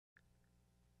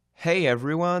Hey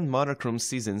everyone, Monochrome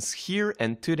Seasons here,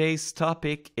 and today's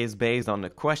topic is based on a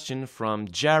question from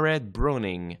Jared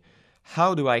Browning.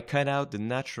 How do I cut out the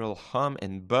natural hum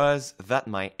and buzz that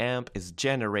my amp is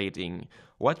generating?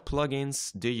 What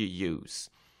plugins do you use?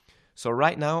 So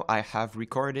right now I have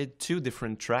recorded two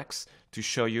different tracks to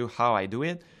show you how I do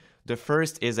it. The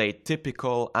first is a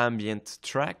typical ambient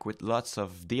track with lots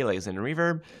of delays and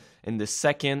reverb, and the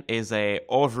second is a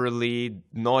overly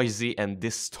noisy and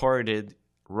distorted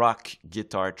rock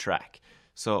guitar track.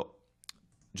 So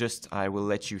I will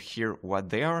let you hear what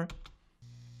they are.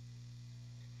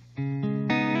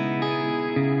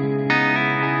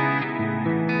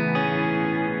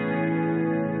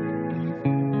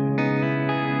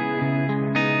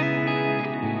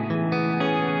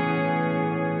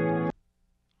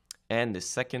 And the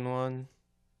second one.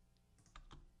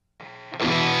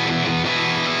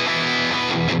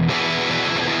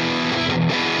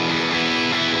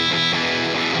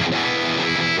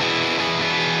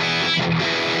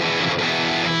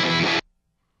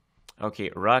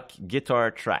 Okay, rock guitar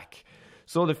track.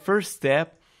 So the first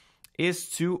step is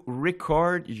to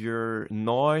record your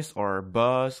noise or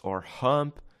buzz or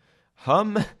hum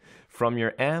from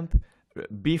your amp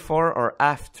before or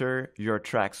after your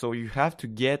track. So you have to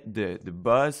get the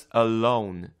buzz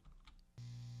alone.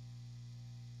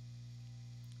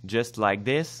 Just like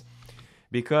this,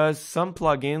 because some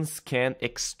plugins can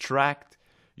extract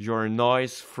your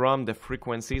noise from the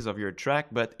frequencies of your track,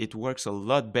 but it works a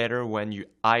lot better when you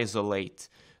isolate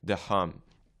the hum.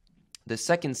 The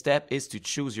second step is to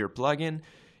choose your plugin.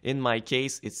 In my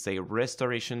case, it's a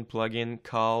restoration plugin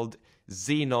called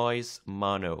Z-Noise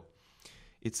Mono.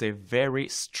 It's a very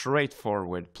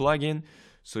straightforward plugin,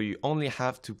 so you only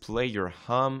have to play your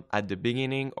hum at the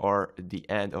beginning or the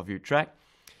end of your track.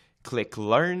 Click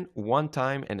learn one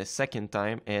time and a second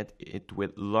time, and it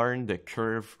will learn the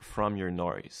curve from your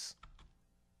noise.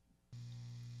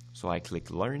 So I click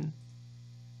learn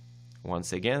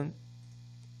once again.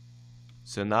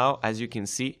 So now, as you can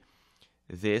see,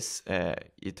 this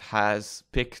it has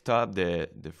picked up the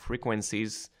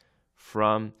frequencies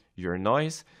from your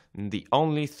noise. And the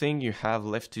only thing you have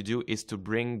left to do is to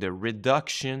bring the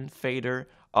reduction fader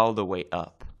all the way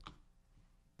up.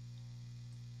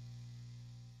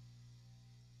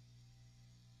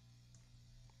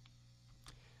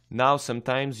 Now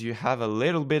sometimes you have a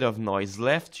little bit of noise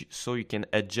left, so you can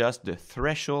adjust the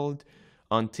threshold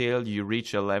until you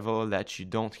reach a level that you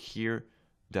don't hear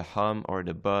the hum or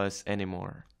the buzz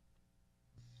anymore.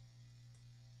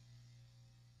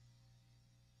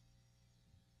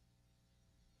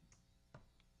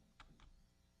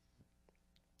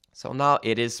 So now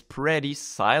it is pretty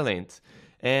silent,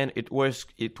 and it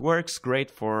works great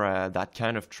for that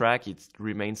kind of track. It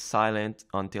remains silent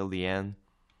until the end.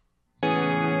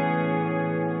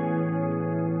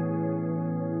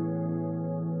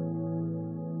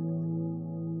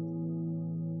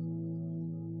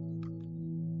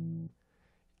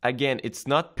 Again, it's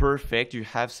not perfect. You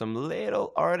have some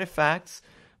little artifacts,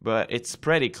 but it's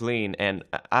pretty clean. And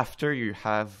after you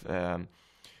have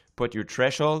put your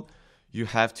threshold, you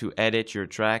have to edit your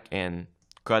track and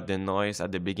cut the noise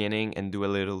at the beginning and do a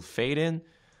little fade in.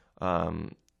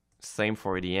 Same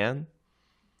for the end.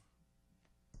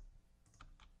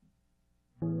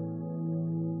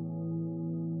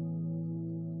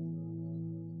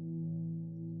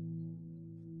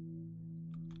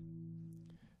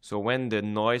 So when the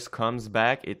noise comes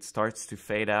back, it starts to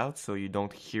fade out, so you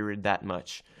don't hear it that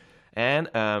much. And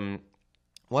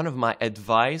one of my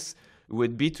advice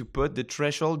would be to put the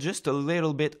threshold just a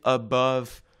little bit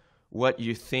above what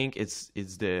you think is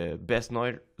the best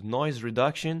noise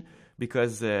reduction,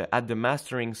 because at the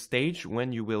mastering stage,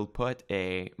 when you will put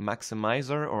a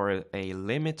maximizer or a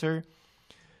limiter,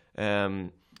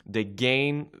 the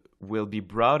gain will be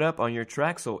brought up on your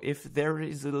track. So if there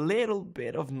is a little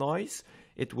bit of noise,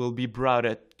 it will be brought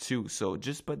up too. So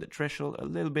just put the threshold a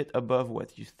little bit above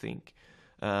what you think.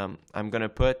 I'm gonna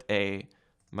put a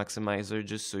maximizer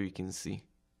just so you can see.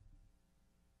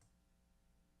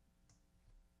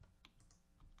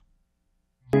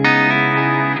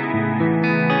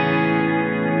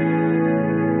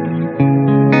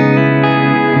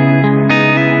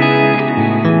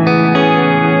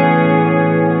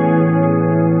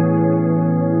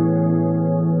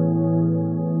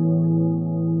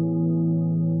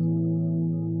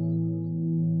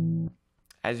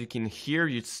 As you can hear,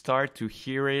 you start to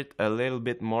hear it a little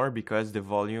bit more because the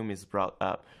volume is brought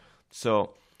up.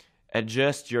 So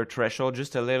adjust your threshold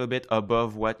just a little bit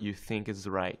above what you think is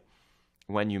right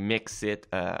when you mix it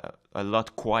a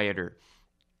lot quieter.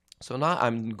 So now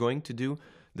I'm going to do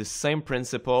the same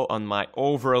principle on my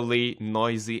overly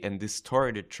noisy and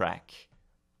distorted track.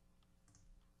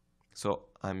 So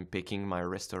I'm picking my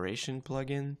restoration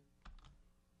plugin.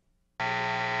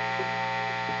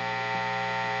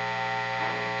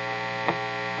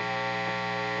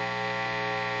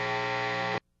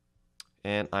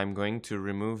 And I'm going to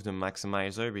remove the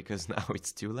maximizer because now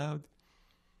it's too loud.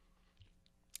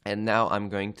 And now I'm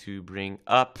going to bring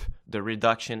up the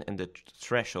reduction and the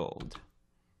threshold.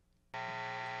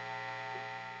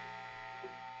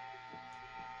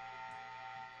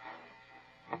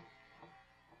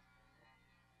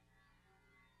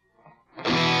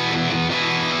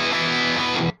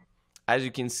 As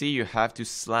you can see, you have to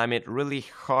slam it really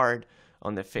hard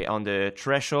on the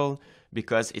threshold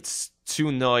because it's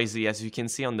too noisy. As you can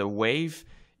see on the wave,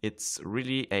 it's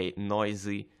really a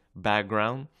noisy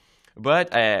background.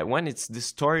 But when it's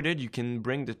distorted, you can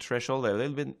bring the threshold a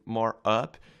little bit more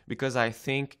up because I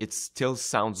think it still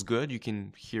sounds good. You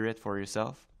can hear it for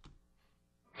yourself.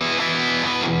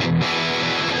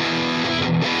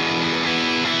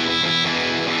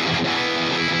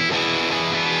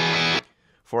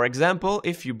 For example,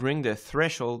 if you bring the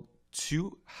threshold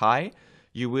too high,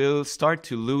 you will start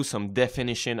to lose some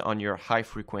definition on your high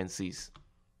frequencies.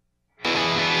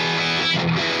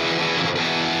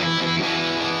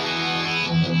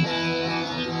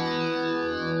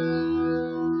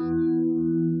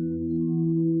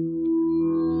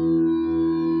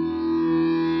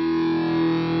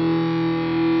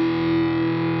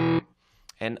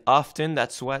 And often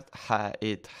that's what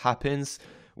it happens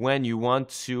when you want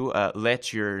to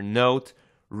let your note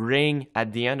ring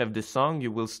at the end of the song.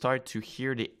 You will start to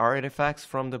hear the artifacts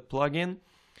from the plugin.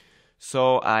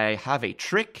 So I have a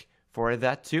trick for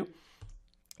that too.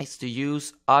 It's to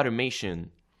use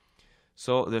automation.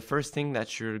 So the first thing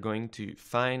that you're going to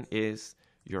find is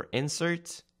your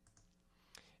insert.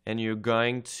 And you're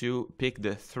going to pick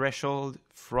the threshold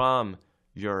from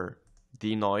your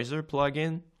denoiser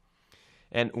plugin.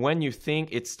 And when you think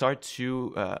it starts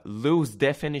to lose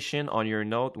definition on your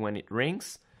note when it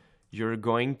rings, you're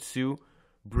going to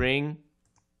bring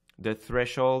the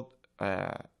threshold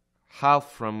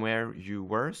half from where you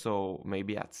were. So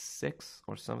maybe at 6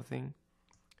 or something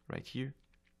right here.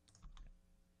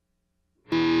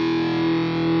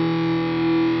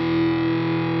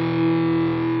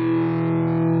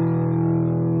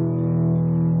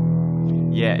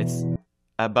 Yeah, it's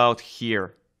about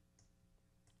here.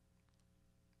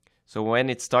 So when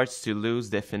it starts to lose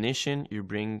definition, you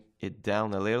bring it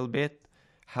down a little bit,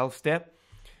 half step.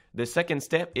 The second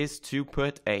step is to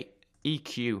put a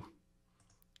EQ.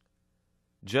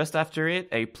 Just after it,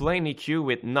 a plain EQ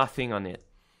with nothing on it.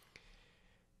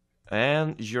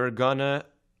 And you're gonna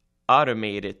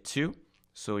automate it too.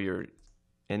 So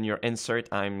in your insert,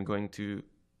 I'm going to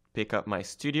pick up my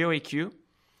studio EQ.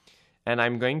 And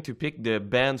I'm going to pick the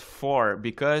band 4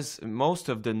 because most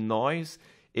of the noise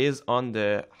is on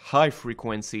the high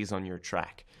frequencies on your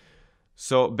track.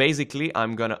 So basically,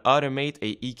 I'm going to automate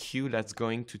a EQ that's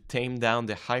going to tame down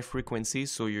the high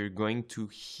frequencies, so you're going to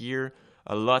hear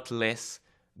a lot less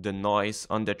the noise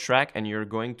on the track, and you're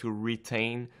going to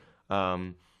retain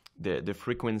the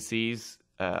frequencies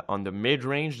on the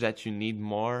mid-range that you need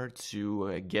more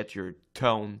to get your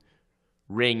tone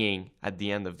ringing at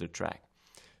the end of the track.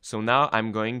 So now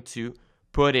I'm going to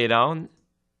put it on.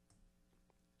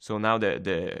 So now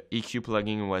the EQ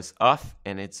plugin was off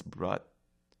and it's brought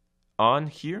on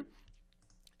here.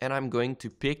 And I'm going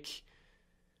to pick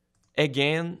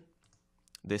again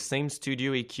the same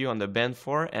studio EQ on the band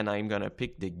 4, and I'm going to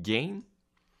pick the gain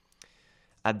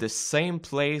at the same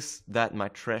place that my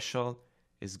threshold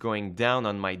is going down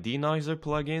on my denoiser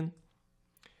plugin.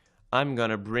 I'm going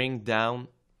to bring down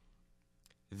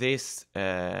this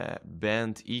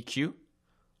band EQ.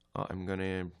 I'm going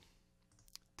to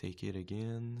take it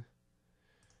again,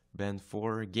 band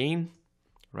 4 gain,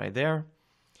 right there.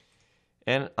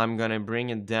 And I'm gonna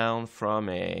bring it down from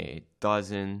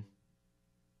 1,000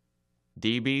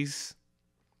 dBs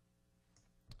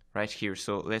right here.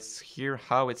 So let's hear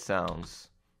how it sounds.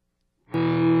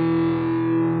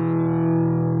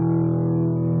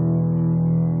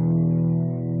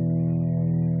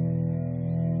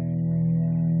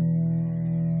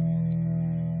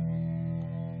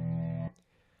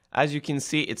 As you can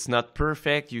see, it's not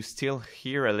perfect. You still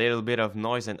hear a little bit of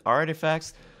noise and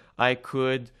artifacts. I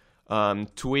could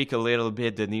tweak a little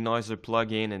bit the denoiser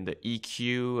plugin and the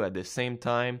EQ at the same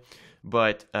time,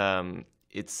 but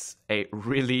it's a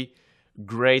really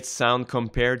great sound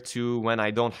compared to when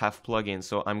I don't have plugins.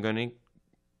 So I'm going to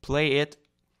play it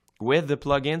with the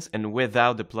plugins and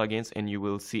without the plugins, and you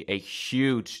will see a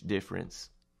huge difference.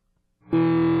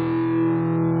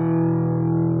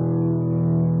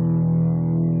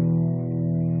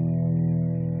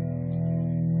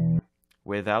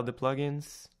 without the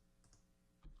plugins.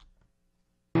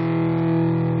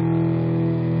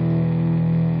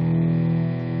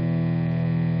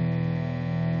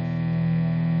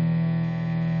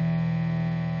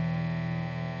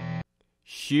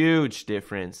 Huge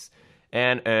difference.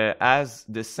 And as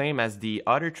the same as the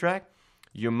other track,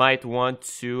 you might want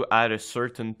to at a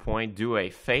certain point do a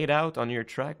fade out on your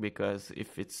track, because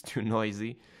if it's too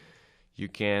noisy, you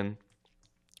can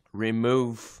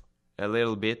remove a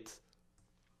little bit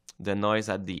the noise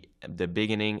at the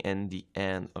beginning and the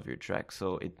end of your track,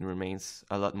 so it remains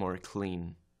a lot more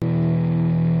clean.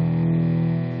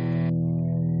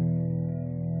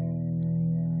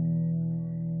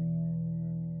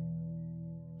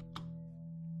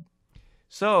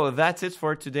 So that's it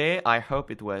for today. I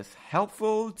hope it was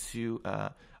helpful to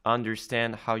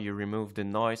understand how you remove the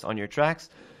noise on your tracks.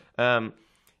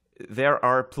 There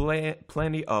are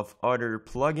plenty of other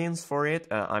plugins for it.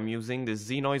 I'm using the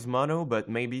Z-Noise Mono, but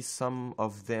maybe some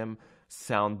of them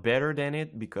sound better than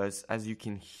it, because as you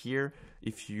can hear,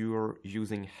 if you're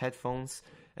using headphones,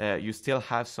 you still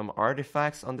have some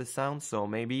artifacts on the sound. So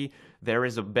maybe there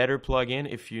is a better plugin.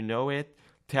 If you know it,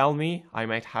 tell me. I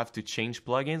might have to change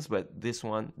plugins, but this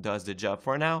one does the job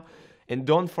for now. And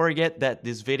don't forget that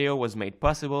this video was made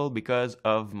possible because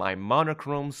of my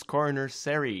Monochrome's Corner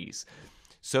series.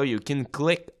 So you can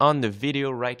click on the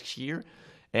video right here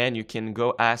and you can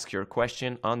go ask your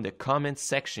question on the comment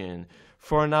section.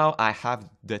 For now, I have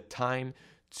the time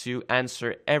to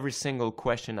answer every single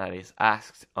question that is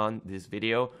asked on this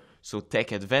video. So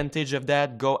take advantage of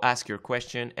that. Go ask your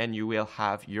question and you will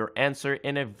have your answer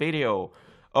in a video.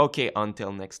 Okay,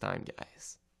 until next time,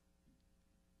 guys.